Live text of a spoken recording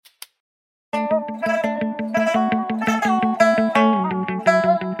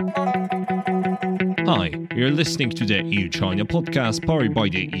Hi, you're listening to the EU-China podcast powered by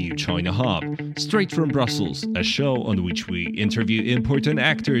the EU-China Hub. Straight from Brussels, a show on which we interview important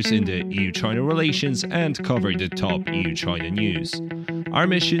actors in the EU-China relations and cover the top EU-China news. Our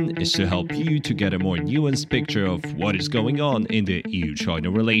mission is to help you to get a more nuanced picture of what is going on in the EU-China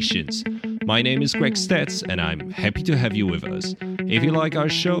relations. My name is Greg Stetz and I'm happy to have you with us. If you like our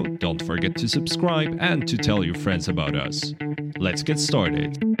show, don't forget to subscribe and to tell your friends about us. Let's get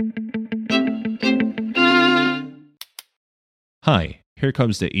started. Hi, here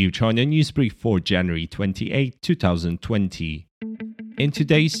comes the EU-China news brief for January 28, 2020. In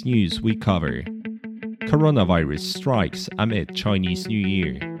today's news, we cover coronavirus strikes amid Chinese New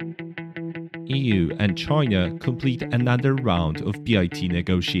Year. EU and China complete another round of BIT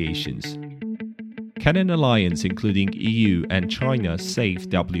negotiations. Can an alliance including EU and China save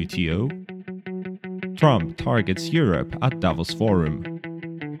WTO? Trump targets Europe at Davos Forum.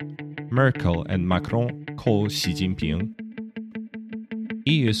 Merkel and Macron call Xi Jinping.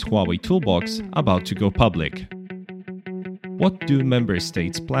 EU's Huawei toolbox about to go public. What do member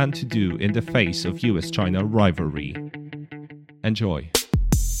states plan to do in the face of US-China rivalry? Enjoy.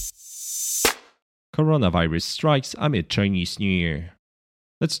 Coronavirus strikes amid Chinese New Year.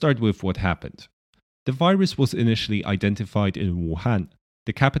 Let's start with what happened. The virus was initially identified in Wuhan,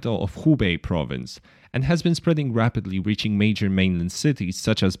 the capital of Hubei province, and has been spreading rapidly, reaching major mainland cities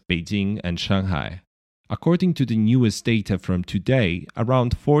such as Beijing and Shanghai. According to the newest data from today,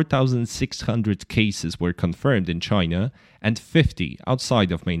 around 4,600 cases were confirmed in China and 50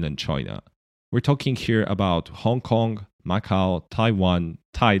 outside of mainland China. We're talking here about Hong Kong, Macau, Taiwan,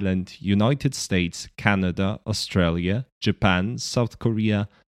 Thailand, United States, Canada, Australia, Japan, South Korea,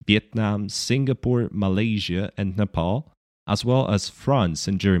 Vietnam, Singapore, Malaysia, and Nepal, as well as France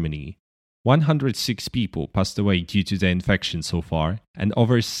and Germany. 106 people passed away due to the infection so far, and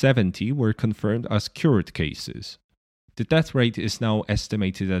over 70 were confirmed as cured cases. The death rate is now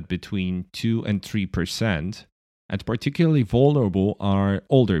estimated at between 2 and 3%, and particularly vulnerable are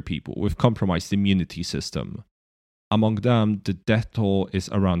older people with compromised immunity system. Among them, the death toll is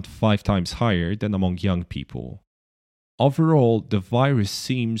around 5 times higher than among young people. Overall, the virus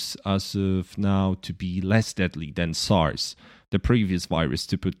seems as of now to be less deadly than SARS, the previous virus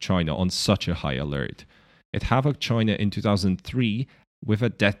to put China on such a high alert. It havocked China in 2003 with a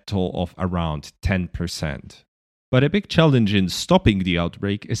death toll of around 10%. But a big challenge in stopping the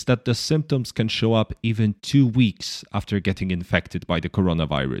outbreak is that the symptoms can show up even 2 weeks after getting infected by the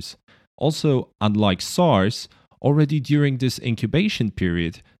coronavirus. Also, unlike SARS, already during this incubation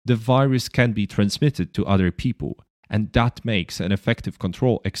period, the virus can be transmitted to other people, and that makes an effective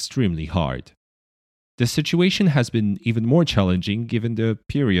control extremely hard. The situation has been even more challenging given the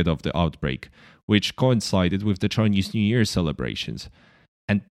period of the outbreak, which coincided with the Chinese New Year celebrations.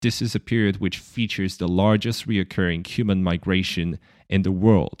 And this is a period which features the largest recurring human migration in the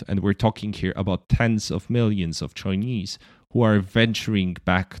world. And we're talking here about tens of millions of Chinese who are venturing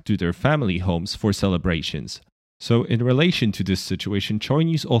back to their family homes for celebrations. So in relation to this situation,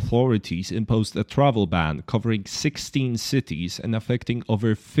 Chinese authorities imposed a travel ban covering 16 cities and affecting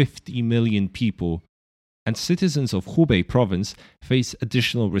over 50 million people. And citizens of Hubei province face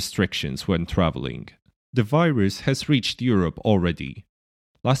additional restrictions when traveling. The virus has reached Europe already.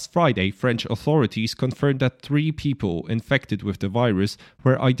 Last Friday, French authorities confirmed that 3 people infected with the virus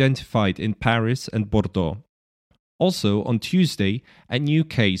were identified in Paris and Bordeaux. Also, on Tuesday, a new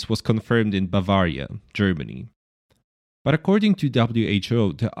case was confirmed in Bavaria, Germany. But according to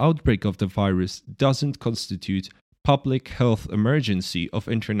WHO, the outbreak of the virus doesn't constitute public health emergency of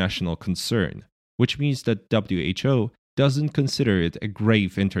international concern, which means that WHO doesn't consider it a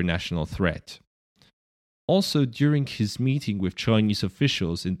grave international threat. Also, during his meeting with Chinese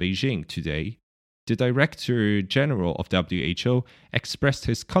officials in Beijing today, the Director General of WHO expressed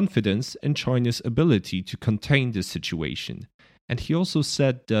his confidence in China's ability to contain the situation, and he also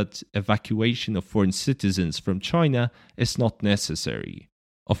said that evacuation of foreign citizens from China is not necessary.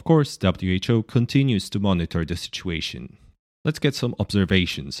 Of course, WHO continues to monitor the situation. Let's get some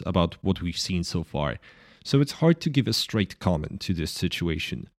observations about what we've seen so far. So it's hard to give a straight comment to this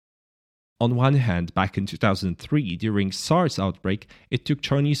situation. On one hand, back in 2003, during SARS outbreak, it took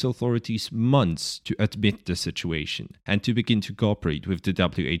Chinese authorities months to admit the situation and to begin to cooperate with the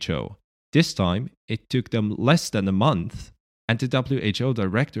WHO. This time, it took them less than a month, and the WHO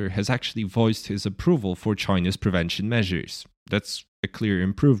director has actually voiced his approval for China's prevention measures. That's a clear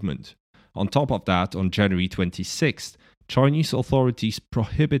improvement. On top of that, on January 26th, Chinese authorities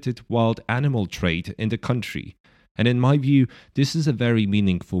prohibited wild animal trade in the country. And in my view, this is a very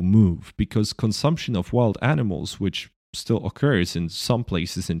meaningful move because consumption of wild animals, which still occurs in some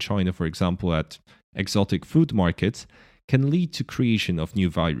places in China, for example, at exotic food markets, can lead to creation of new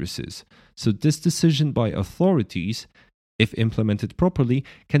viruses. So this decision by authorities, if implemented properly,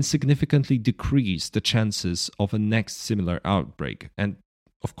 can significantly decrease the chances of a next similar outbreak. And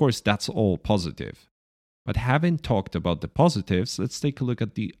of course, that's all positive. But having talked about the positives, let's take a look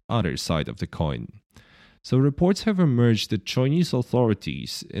at the other side of the coin. So reports have emerged that Chinese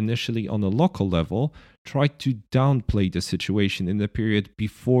authorities, initially on a local level, tried to downplay the situation in the period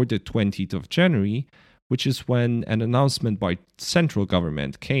before the 20th of January, which is when an announcement by central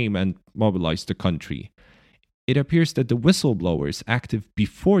government came and mobilized the country. It appears that the whistleblowers active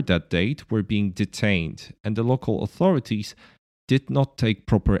before that date were being detained, and the local authorities did not take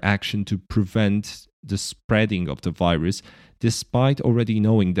proper action to prevent the spreading of the virus, despite already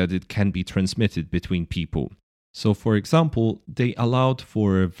knowing that it can be transmitted between people. So, for example, they allowed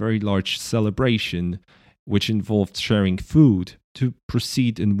for a very large celebration, which involved sharing food, to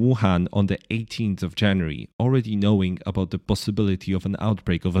proceed in Wuhan on the 18th of January, already knowing about the possibility of an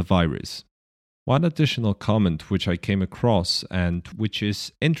outbreak of a virus. One additional comment which I came across and which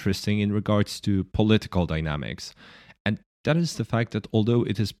is interesting in regards to political dynamics, and that is the fact that although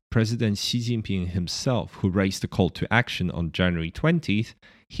it is President Xi Jinping himself who raised the call to action on January 20th,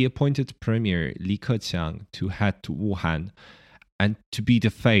 he appointed Premier Li Keqiang to head to Wuhan and to be the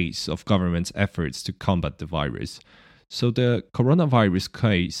face of government's efforts to combat the virus. So the coronavirus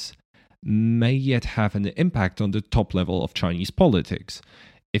case may yet have an impact on the top level of Chinese politics.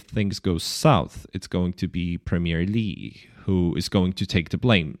 If things go south, it's going to be Premier Li who is going to take the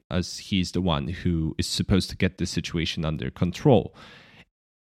blame, as he's the one who is supposed to get the situation under control.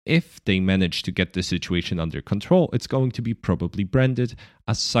 If they manage to get the situation under control, it's going to be probably branded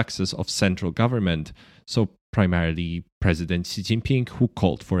as success of central government, so primarily President Xi Jinping, who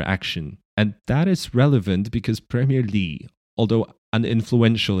called for action. And that is relevant because Premier Li, although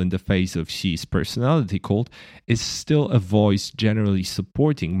uninfluential in the face of Xi's personality cult, is still a voice generally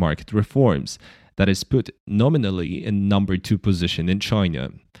supporting market reforms that is put nominally in number 2 position in China.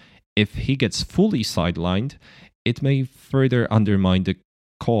 If he gets fully sidelined, it may further undermine the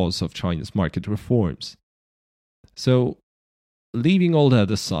cause of China's market reforms. So, leaving all that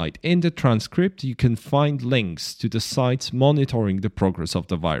aside, in the transcript you can find links to the sites monitoring the progress of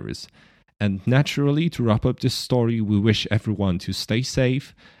the virus. And naturally, to wrap up this story, we wish everyone to stay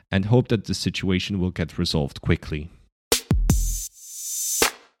safe and hope that the situation will get resolved quickly.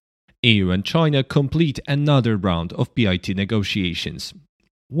 EU and China complete another round of BIT negotiations.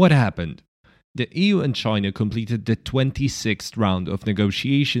 What happened? The EU and China completed the 26th round of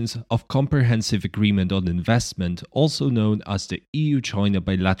negotiations of Comprehensive Agreement on Investment, also known as the EU-China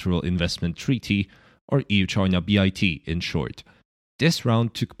Bilateral Investment Treaty, or EU-China BIT in short. This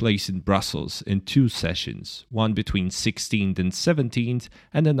round took place in Brussels in 2 sessions, one between 16th and 17th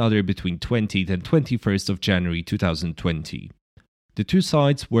and another between 20th and 21st of January 2020. The two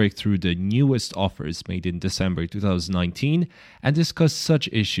sides worked through the newest offers made in December 2019 and discussed such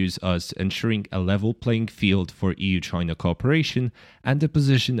issues as ensuring a level playing field for EU-China cooperation and the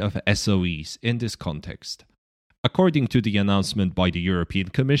position of SOEs in this context. According to the announcement by the European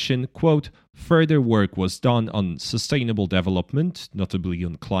Commission, quote, further work was done on sustainable development, notably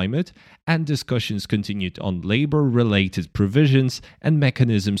on climate, and discussions continued on labor-related provisions and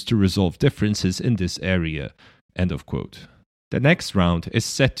mechanisms to resolve differences in this area, end of quote. The next round is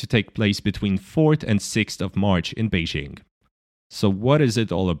set to take place between 4th and 6th of March in Beijing. So what is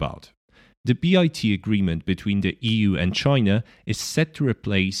it all about? The BIT agreement between the EU and China is set to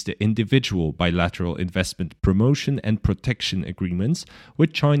replace the individual bilateral investment promotion and protection agreements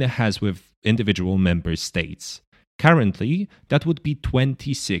which China has with individual member states. Currently, that would be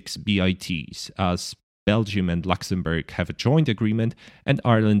 26 BITs, as Belgium and Luxembourg have a joint agreement and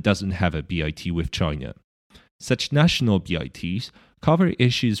Ireland doesn't have a BIT with China. Such national BITs cover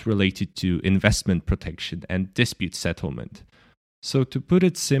issues related to investment protection and dispute settlement. So to put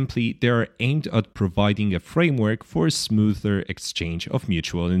it simply, they are aimed at providing a framework for a smoother exchange of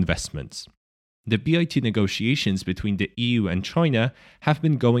mutual investments. The BIT negotiations between the EU and China have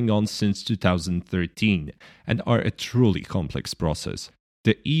been going on since 2013 and are a truly complex process.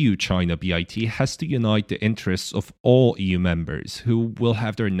 The EU-China BIT has to unite the interests of all EU members who will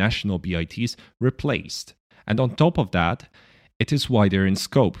have their national BITs replaced. And on top of that, it is wider in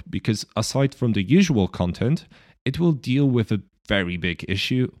scope because aside from the usual content, it will deal with a very big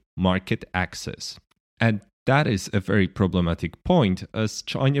issue, market access. And that is a very problematic point as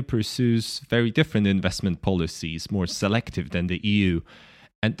China pursues very different investment policies, more selective than the EU.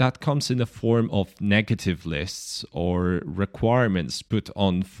 And that comes in the form of negative lists or requirements put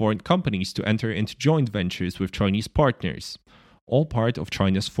on foreign companies to enter into joint ventures with Chinese partners, all part of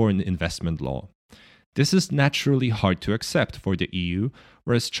China's foreign investment law. This is naturally hard to accept for the EU,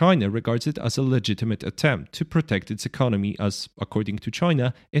 whereas China regards it as a legitimate attempt to protect its economy as, according to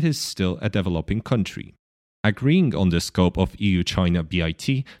China, it is still a developing country. Agreeing on the scope of EU-China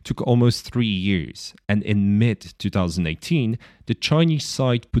BIT took almost 3 years, and in mid-2018, the Chinese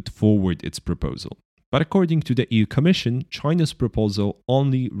side put forward its proposal. But according to the EU Commission, China's proposal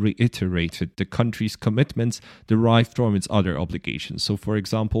only reiterated the country's commitments derived from its other obligations, so for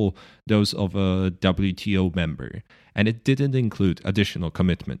example, those of a WTO member, and it didn't include additional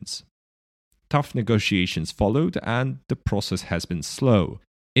commitments. Tough negotiations followed, and the process has been slow.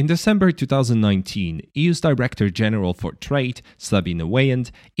 In December 2019, EU's Director General for Trade, Sabine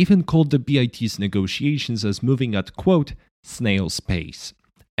Weyand, even called the BIT's negotiations as moving at, quote, snail's pace,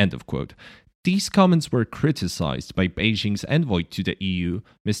 end of quote. These comments were criticized by Beijing's envoy to the EU,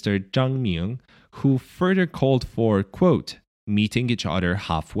 Mr. Zhang Ming, who further called for, quote, meeting each other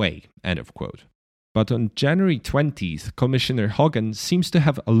halfway, end of quote. But on January 20th, Commissioner Hogan seems to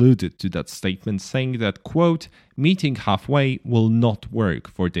have alluded to that statement, saying that, quote, meeting halfway will not work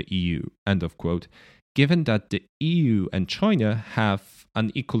for the EU, end of quote, given that the EU and China have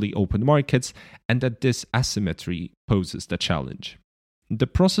unequally open markets and that this asymmetry poses the challenge. The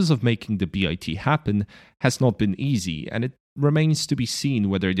process of making the BIT happen has not been easy, and it remains to be seen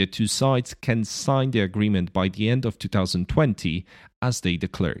whether the two sides can sign the agreement by the end of 2020, as they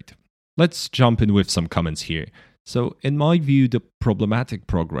declared. Let's jump in with some comments here. So, in my view, the problematic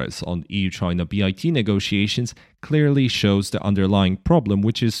progress on EU-China BIT negotiations clearly shows the underlying problem,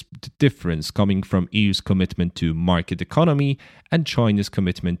 which is the difference coming from EU's commitment to market economy and China's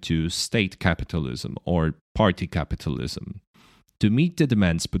commitment to state capitalism or party capitalism. To meet the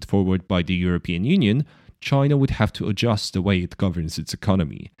demands put forward by the European Union, China would have to adjust the way it governs its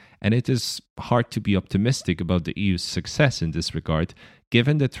economy, and it is hard to be optimistic about the EU's success in this regard,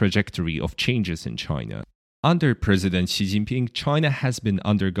 given the trajectory of changes in China. Under President Xi Jinping, China has been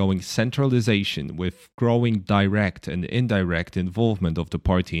undergoing centralization with growing direct and indirect involvement of the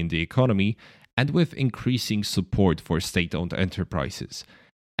party in the economy, and with increasing support for state-owned enterprises.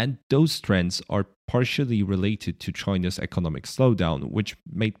 And those trends are partially related to China's economic slowdown, which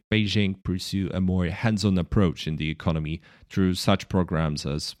made Beijing pursue a more hands-on approach in the economy through such programs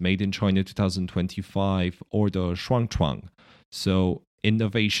as Made in China 2025 or the Shuangchuang, so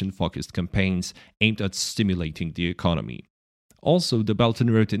innovation-focused campaigns aimed at stimulating the economy. Also, the Belt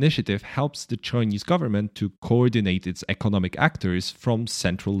and Road Initiative helps the Chinese government to coordinate its economic actors from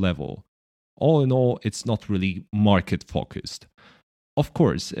central level. All in all, it's not really market-focused. Of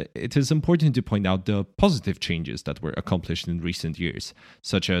course, it is important to point out the positive changes that were accomplished in recent years,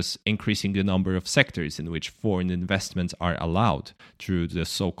 such as increasing the number of sectors in which foreign investments are allowed through the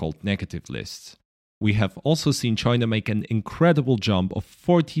so-called negative lists. We have also seen China make an incredible jump of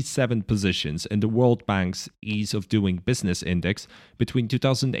 47 positions in the World Bank's Ease of Doing Business Index between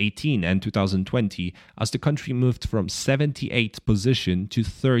 2018 and 2020, as the country moved from 78th position to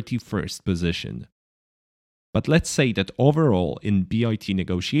 31st position. But let's say that overall, in BIT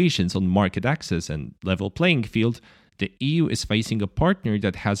negotiations on market access and level playing field, the EU is facing a partner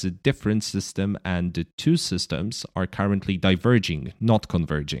that has a different system, and the two systems are currently diverging, not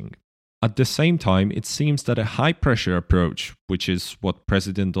converging. At the same time, it seems that a high-pressure approach, which is what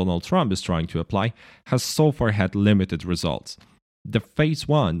President Donald Trump is trying to apply, has so far had limited results. The Phase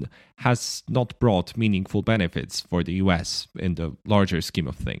 1 has not brought meaningful benefits for the US in the larger scheme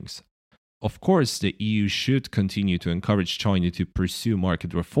of things. Of course, the EU should continue to encourage China to pursue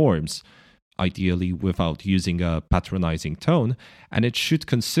market reforms, ideally without using a patronizing tone, and it should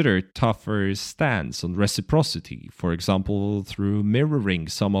consider tougher stance on reciprocity, for example, through mirroring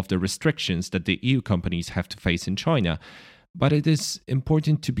some of the restrictions that the EU companies have to face in China. But it is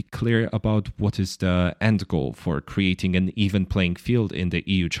important to be clear about what is the end goal for creating an even playing field in the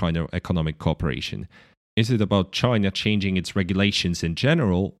EU-China economic cooperation. Is it about China changing its regulations in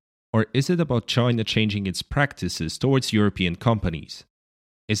general, or is it about China changing its practices towards European companies?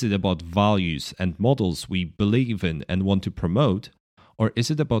 Is it about values and models we believe in and want to promote? Or is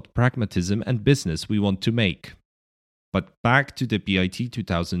it about pragmatism and business we want to make? But back to the BIT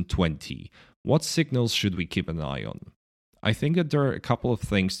 2020. What signals should we keep an eye on? I think that there are a couple of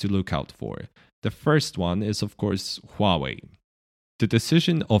things to look out for. The first one is, of course, Huawei. The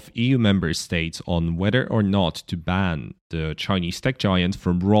decision of EU member states on whether or not to ban the Chinese tech giant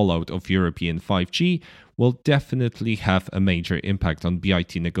from rollout of European 5G will definitely have a major impact on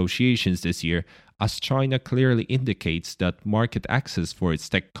BIT negotiations this year, as China clearly indicates that market access for its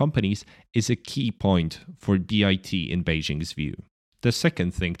tech companies is a key point for BIT in Beijing's view. The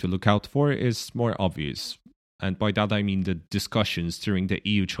second thing to look out for is more obvious. and by that I mean the discussions during the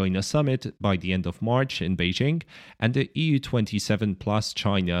EU-China summit by the end of March in Beijing and the EU27 plus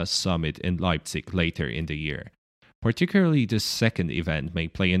China summit in Leipzig later in the year. Particularly this second event may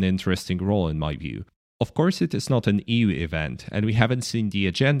play an interesting role in my view. Of course, it is not an EU event, and we haven't seen the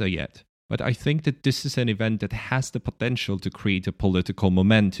agenda yet, but I think that this is an event that has the potential to create a political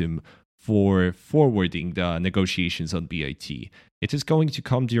momentum for forwarding the negotiations on BIT. It is going to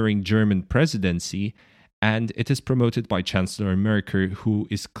come during German presidency, and it is promoted by Chancellor Merkel, who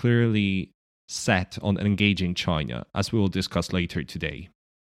is clearly set on engaging China, as we will discuss later today.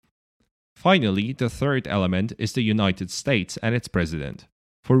 Finally, the third element is the United States and its president.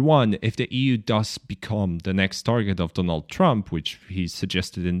 For one, if the EU does become the next target of Donald Trump, which he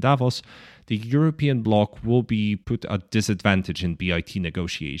suggested in Davos, the European bloc will be put at disadvantage in BIT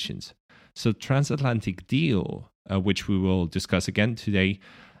negotiations. So transatlantic deal, which we will discuss again today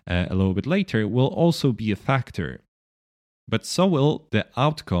a little bit later, will also be a factor. But so will the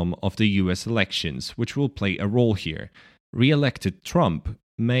outcome of the US elections, which will play a role here. Re-elected Trump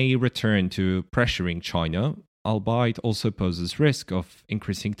may return to pressuring China, albeit also poses risk of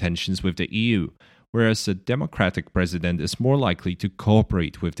increasing tensions with the EU, whereas a democratic president is more likely to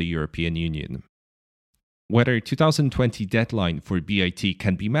cooperate with the European Union. Whether 2020 deadline for BIT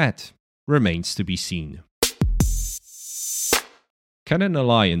can be met remains to be seen. Can an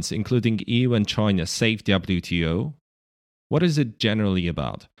alliance including EU and China save WTO? What is it generally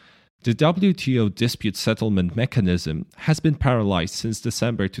about? The WTO dispute settlement mechanism has been paralyzed since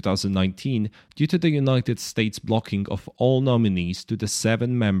December 2019 due to the United States blocking of all nominees to the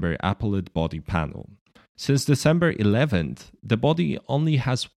 7-member appellate body panel. Since December 11th, the body only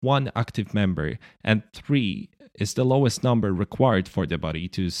has 1 active member, and 3 is the lowest number required for the body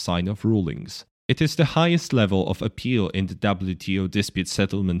to sign off rulings. It is the highest level of appeal in the WTO dispute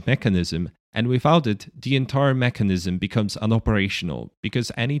settlement mechanism, and without it, the entire mechanism becomes unoperational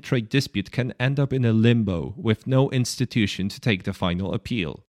because any trade dispute can end up in a limbo with no institution to take the final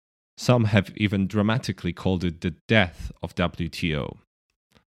appeal. Some have even dramatically called it the death of WTO.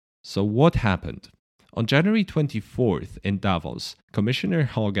 So what happened? On January 24th in Davos, Commissioner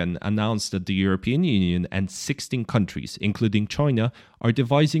Hogan announced that the European Union and 16 countries, including China, are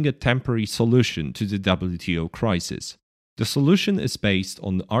devising a temporary solution to the WTO crisis. The solution is based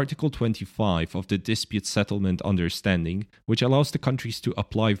on Article 25 of the Dispute Settlement Understanding, which allows the countries to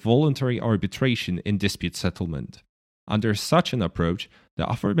apply voluntary arbitration in dispute settlement. Under such an approach, the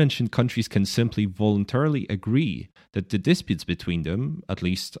aforementioned countries can simply voluntarily agree that the disputes between them, at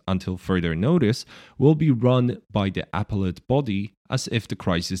least until further notice, will be run by the appellate body as if the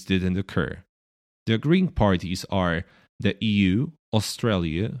crisis didn't occur. The agreeing parties are the EU,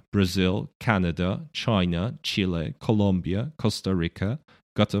 Australia, Brazil, Canada, China, Chile, Colombia, Costa Rica,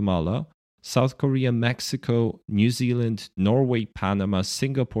 Guatemala, South Korea, Mexico, New Zealand, Norway, Panama,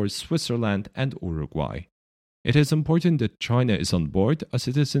 Singapore, Switzerland, and Uruguay. It is important that China is on board as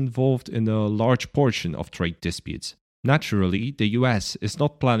it is involved in a large portion of trade disputes. Naturally, the US is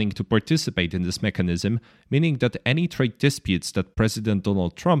not planning to participate in this mechanism, meaning that any trade disputes that President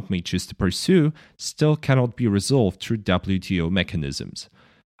Donald Trump may choose to pursue still cannot be resolved through WTO mechanisms.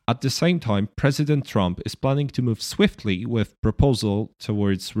 At the same time, President Trump is planning to move swiftly with proposal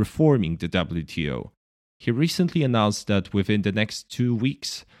towards reforming the WTO. He recently announced that within the next 2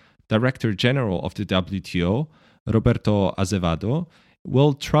 weeks, Director General of the WTO, Roberto Azevedo,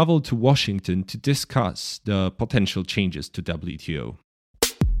 will travel to Washington to discuss the potential changes to WTO.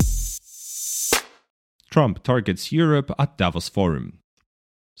 Trump targets Europe at Davos Forum.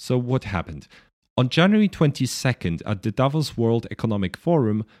 So what happened? On January 22nd at the Davos World Economic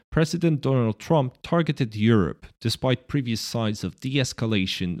Forum, President Donald Trump targeted Europe despite previous signs of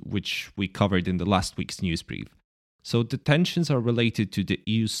de-escalation, which we covered in the last week's news brief. So the tensions are related to the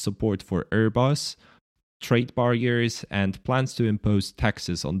EU's support for Airbus, trade barriers, and plans to impose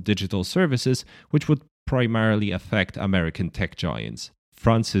taxes on digital services, which would primarily affect American tech giants.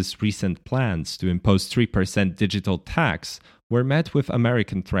 France's recent plans to impose 3% digital tax were met with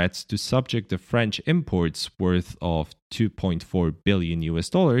American threats to subject the French imports worth of $2.4 billion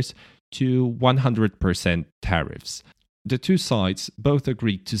to 100% tariffs. The two sides both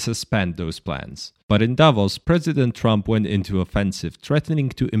agreed to suspend those plans. But in Davos, President Trump went into offensive, threatening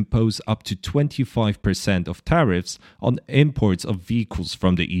to impose up to 25% of tariffs on imports of vehicles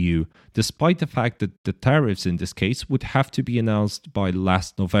from the EU, despite the fact that the tariffs in this case would have to be announced by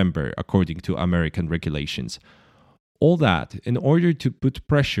last November, according to American regulations. All that in order to put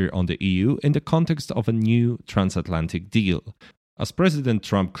pressure on the EU in the context of a new transatlantic deal. As President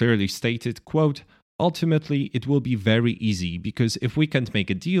Trump clearly stated, quote, ultimately it will be very easy because if we can't make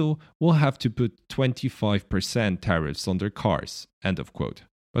a deal, we'll have to put 25% tariffs on their cars. End of quote.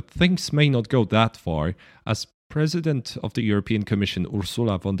 But things may not go that far, as President of the European Commission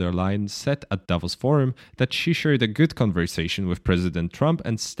Ursula von der Leyen said at Davos Forum that she shared a good conversation with President Trump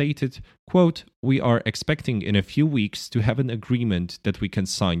and stated, quote, "We are expecting in a few weeks to have an agreement that we can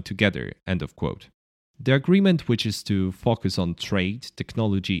sign together," end of quote. The agreement, which is to focus on trade,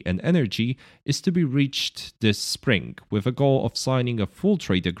 technology, and energy, is to be reached this spring, with a goal of signing a full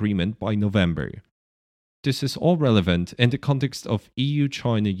trade agreement by November. This is all relevant in the context of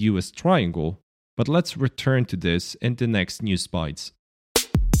EU-China-US triangle, but let's return to this in the next news bites.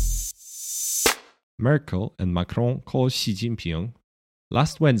 Merkel and Macron call Xi Jinping.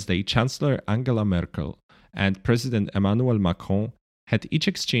 Last Wednesday, Chancellor Angela Merkel and President Emmanuel Macron had each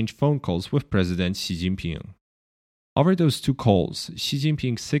exchanged phone calls with President Xi Jinping. Over those two calls, Xi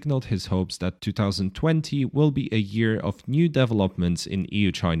Jinping signaled his hopes that 2020 will be a year of new developments in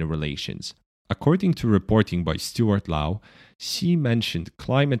EU-China relations. According to reporting by Stuart Lau, Xi mentioned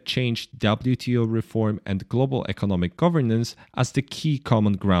climate change, WTO reform, and global economic governance as the key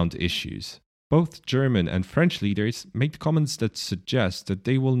common ground issues. Both German and French leaders made comments that suggest that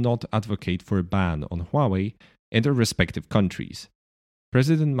they will not advocate for a ban on Huawei in their respective countries.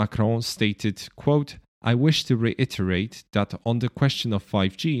 President Macron stated, quote, "I wish to reiterate that on the question of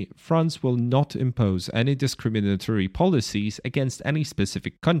 5G, France will not impose any discriminatory policies against any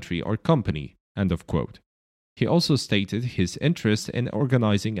specific country or company," end of quote. He also stated his interest in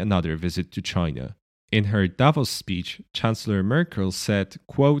organizing another visit to China. In her Davos speech, Chancellor Merkel said,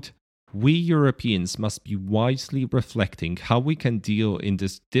 quote, "We Europeans must be wisely reflecting how we can deal in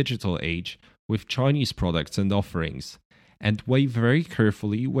this digital age with Chinese products and offerings, and weigh very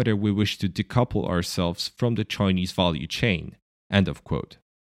carefully whether we wish to decouple ourselves from the Chinese value chain." End of quote.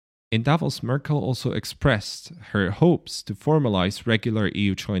 In Davos, Merkel also expressed her hopes to formalize regular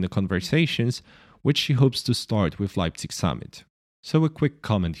EU-China conversations, which she hopes to start with Leipzig summit. So a quick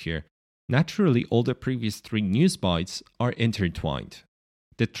comment here. Naturally, all the previous three news bites are intertwined.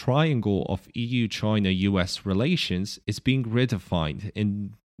 The triangle of EU-China-US relations is being redefined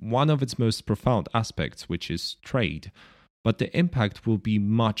in one of its most profound aspects, which is trade. But the impact will be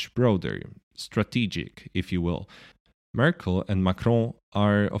much broader, strategic, if you will. Merkel and Macron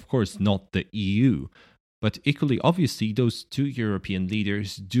are, of course, not the EU, but equally obviously, those two European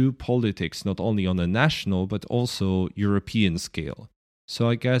leaders do politics not only on a national but also European scale. So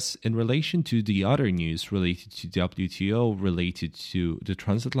I guess in relation to the other news related to WTO, related to the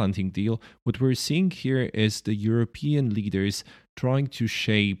transatlantic deal, what we're seeing here is the European leaders trying to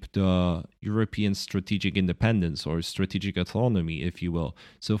shape the European strategic independence or strategic autonomy, if you will.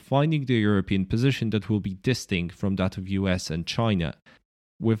 So finding the European position that will be distinct from that of US and China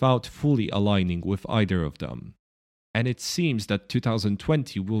without fully aligning with either of them. And it seems that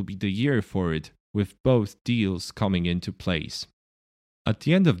 2020 will be the year for it, with both deals coming into place. At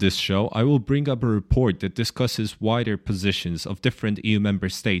the end of this show, I will bring up a report that discusses wider positions of different EU member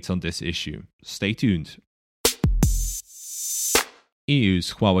states on this issue. Stay tuned.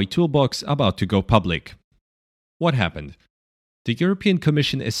 EU's Huawei toolbox about to go public. What happened? The European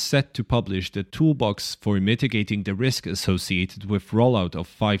Commission is set to publish the toolbox for mitigating the risk associated with rollout of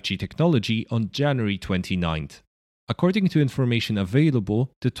 5G technology on January 29th. According to information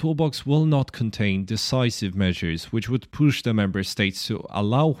available, the toolbox will not contain decisive measures which would push the member states to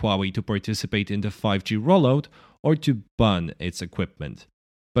allow Huawei to participate in the 5G rollout or to ban its equipment.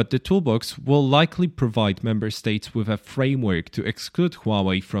 But the toolbox will likely provide member states with a framework to exclude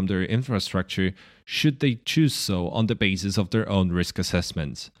Huawei from their infrastructure should they choose so on the basis of their own risk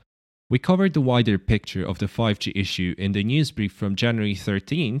assessments. We covered the wider picture of the 5G issue in the news brief from January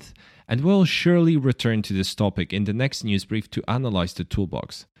 13th, and will surely return to this topic in the next news brief to analyze the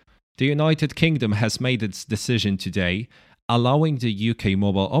toolbox. The United Kingdom has made its decision today, allowing the UK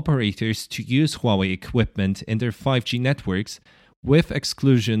mobile operators to use Huawei equipment in their 5G networks, with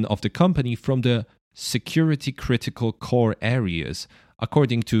exclusion of the company from the security critical core areas,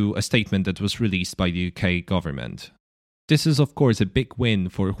 according to a statement that was released by the UK government. This is of course a big win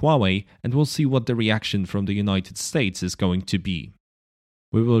for Huawei, and we'll see what the reaction from the United States is going to be.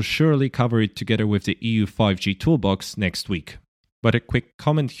 We will surely cover it together with the EU 5G toolbox next week. But a quick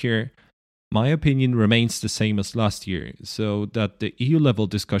comment here. My opinion remains the same as last year, so that the EU-level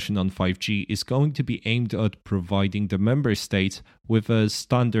discussion on 5G is going to be aimed at providing the member states with a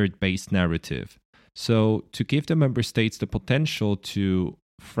standard-based narrative. So to give the member states the potential to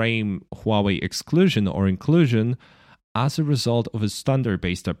frame Huawei exclusion or inclusion as a result of a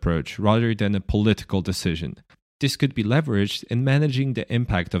standard-based approach rather than a political decision. this could be leveraged in managing the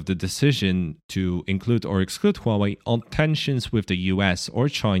impact of the decision to include or exclude Huawei on tensions with the US or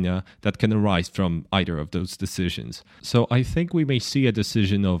China that can arise from either of those decisions. So I think we may see a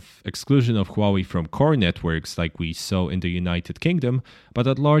decision of exclusion of Huawei from core networks like we saw in the United Kingdom, but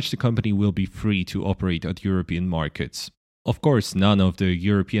at large the company will be free to operate at European markets. Of course, none of the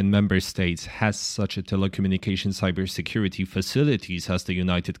European member states has such a telecommunication cybersecurity facilities as the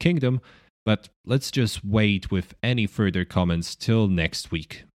United Kingdom, but let's just wait with any further comments till next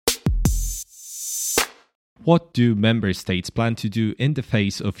week. What do member states plan to do in the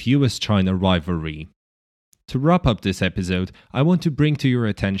face of US-China rivalry? To wrap up this episode, I want to bring to your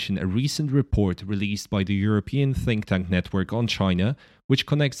attention a recent report released by the European Think Tank Network on China, which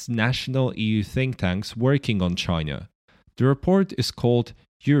connects national EU think tanks working on China. The report is called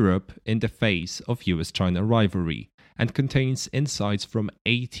Europe in the Face of US-China Rivalry and contains insights from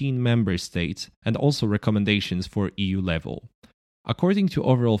 18 member states and also recommendations for EU level. According to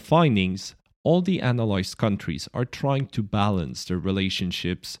overall findings, all the analyzed countries are trying to balance their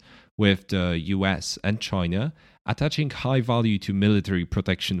relationships with the US and China, attaching high value to military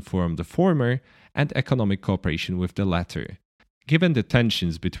protection from the former and economic cooperation with the latter. Given the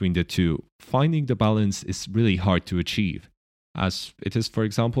tensions between the two, finding the balance is really hard to achieve, as it is, for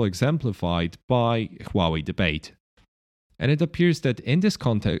example, exemplified by Huawei debate. And it appears that in this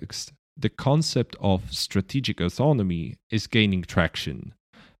context, the concept of strategic autonomy is gaining traction.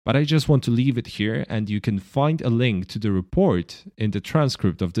 But I just want to leave it here, and you can find a link to the report in the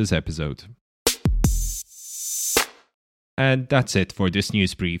transcript of this episode. And that's it for this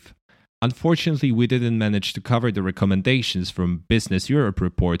news brief. Unfortunately, we didn't manage to cover the recommendations from Business Europe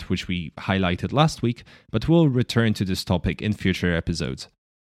report, which we highlighted last week, but we'll return to this topic in future episodes.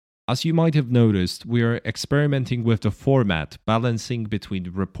 As you might have noticed, we are experimenting with the format, balancing between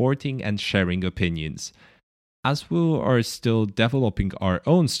reporting and sharing opinions. As we are still developing our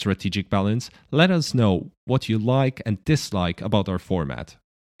own strategic balance, let us know what you like and dislike about our format.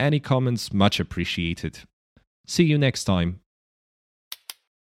 Any comments much appreciated. See you next time.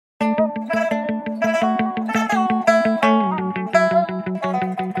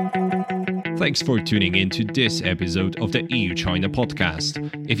 Thanks for tuning in to this episode of the EU-China podcast.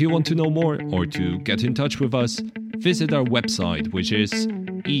 If you want to know more or to get in touch with us, visit our website, which is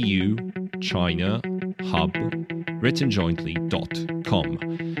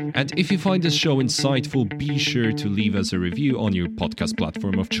EU-China-Hub-writtenjointly.com. And if you find this show insightful, be sure to leave us a review on your podcast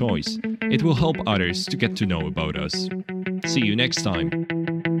platform of choice. It will help others to get to know about us. See you next time.